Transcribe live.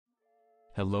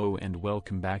Hello and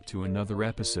welcome back to another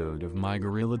episode of my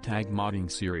Gorilla Tag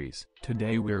modding series.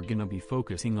 Today we're gonna be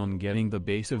focusing on getting the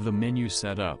base of the menu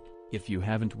set up. If you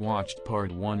haven't watched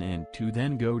part 1 and 2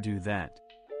 then go do that.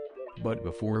 But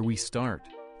before we start,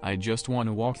 I just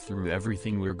wanna walk through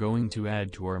everything we're going to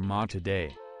add to our mod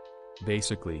today.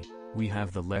 Basically, we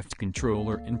have the left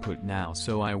controller input now,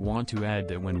 so I want to add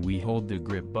that when we hold the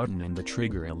grip button and the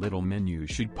trigger, a little menu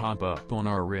should pop up on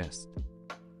our wrist.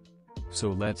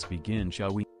 So let's begin,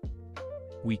 shall we?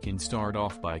 We can start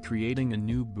off by creating a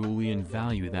new boolean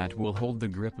value that will hold the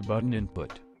grip button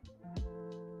input.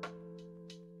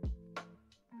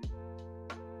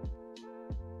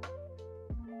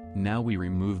 Now we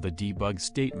remove the debug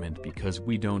statement because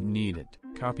we don't need it.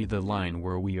 Copy the line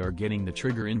where we are getting the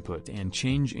trigger input and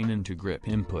change in into grip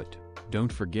input.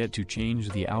 Don't forget to change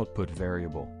the output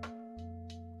variable.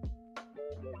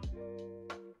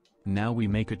 Now we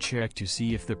make a check to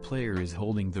see if the player is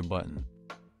holding the button.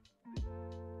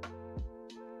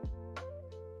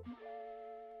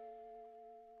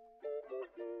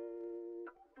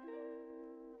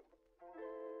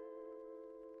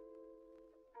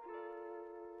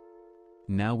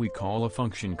 Now we call a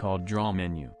function called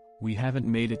drawMenu. We haven't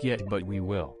made it yet but we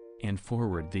will, and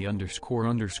forward the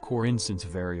 __ instance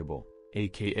variable,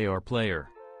 aka our player.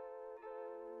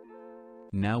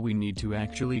 Now we need to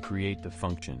actually create the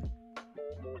function.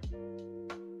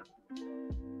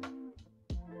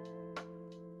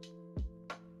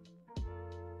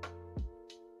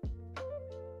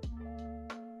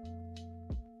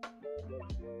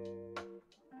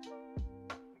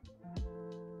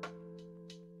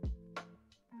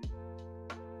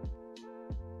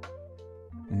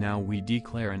 Now we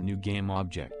declare a new game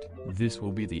object. This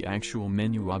will be the actual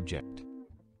menu object.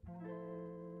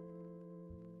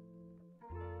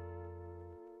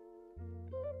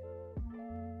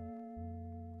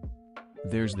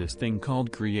 There's this thing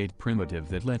called create primitive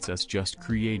that lets us just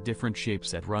create different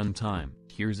shapes at runtime.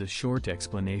 Here's a short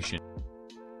explanation.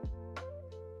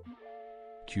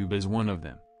 Cube is one of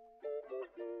them.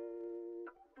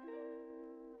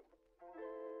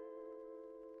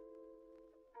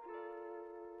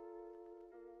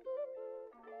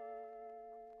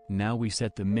 Now we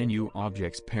set the menu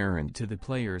object's parent to the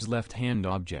player's left-hand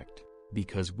object.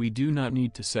 Because we do not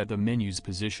need to set the menu's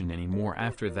position anymore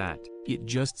after that, it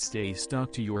just stays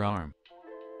stuck to your arm.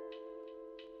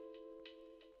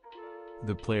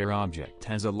 The player object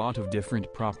has a lot of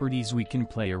different properties we can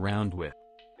play around with.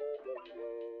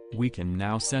 We can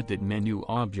now set that menu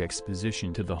object's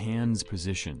position to the hand's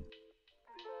position.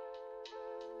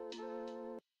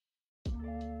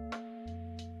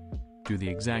 Do the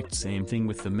exact same thing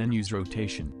with the menu's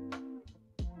rotation.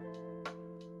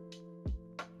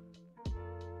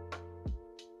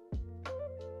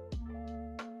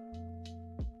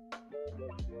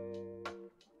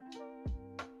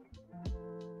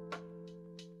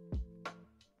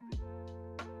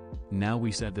 Now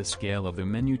we set the scale of the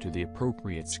menu to the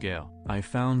appropriate scale. I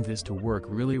found this to work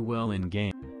really well in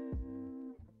game.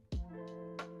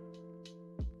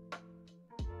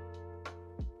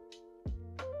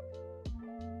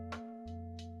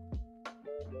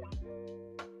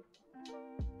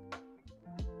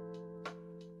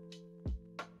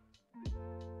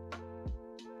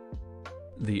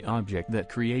 The object that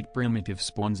create primitive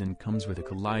spawns and comes with a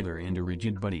collider and a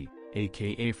rigid body,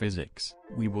 aka physics.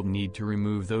 We will need to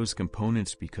remove those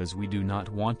components because we do not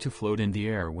want to float in the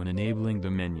air when enabling the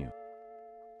menu.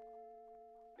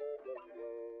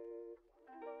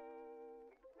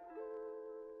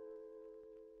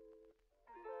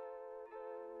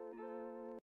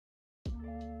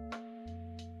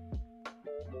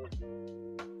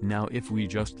 Now if we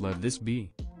just let this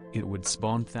be, it would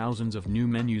spawn thousands of new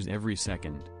menus every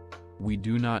second. We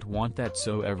do not want that,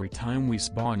 so every time we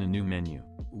spawn a new menu,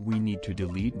 we need to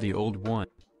delete the old one.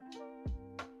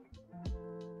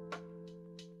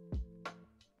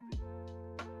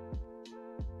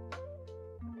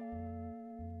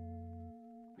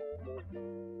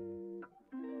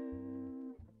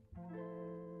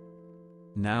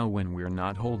 Now when we're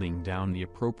not holding down the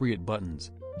appropriate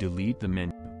buttons, delete the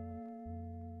menu.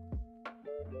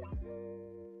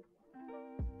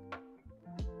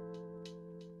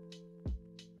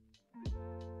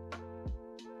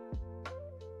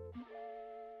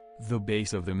 The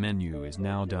base of the menu is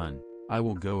now done. I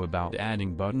will go about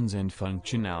adding buttons and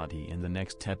functionality in the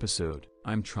next episode.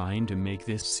 I'm trying to make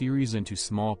this series into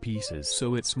small pieces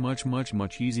so it's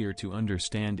much easier to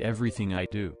understand everything I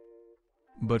do.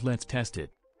 But let's test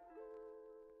it.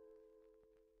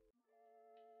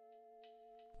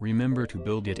 Remember to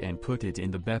build it and put it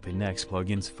in the BepInEx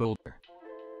plugins folder.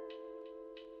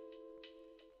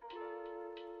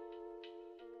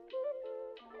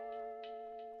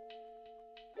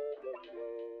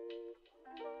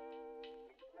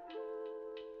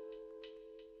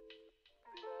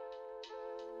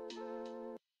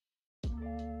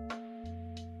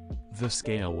 The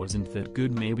scale wasn't that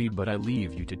good maybe, but I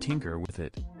leave you to tinker with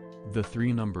it. The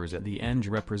 3 numbers at the end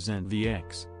represent the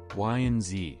X, Y and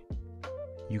Z.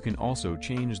 You can also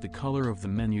change the color of the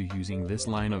menu using this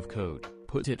line of code.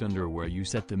 Put it under where you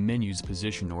set the menu's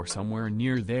position or somewhere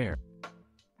near there.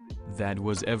 That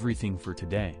was everything for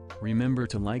today. Remember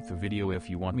to like the video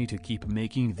if you want me to keep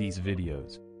making these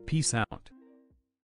videos. Peace out.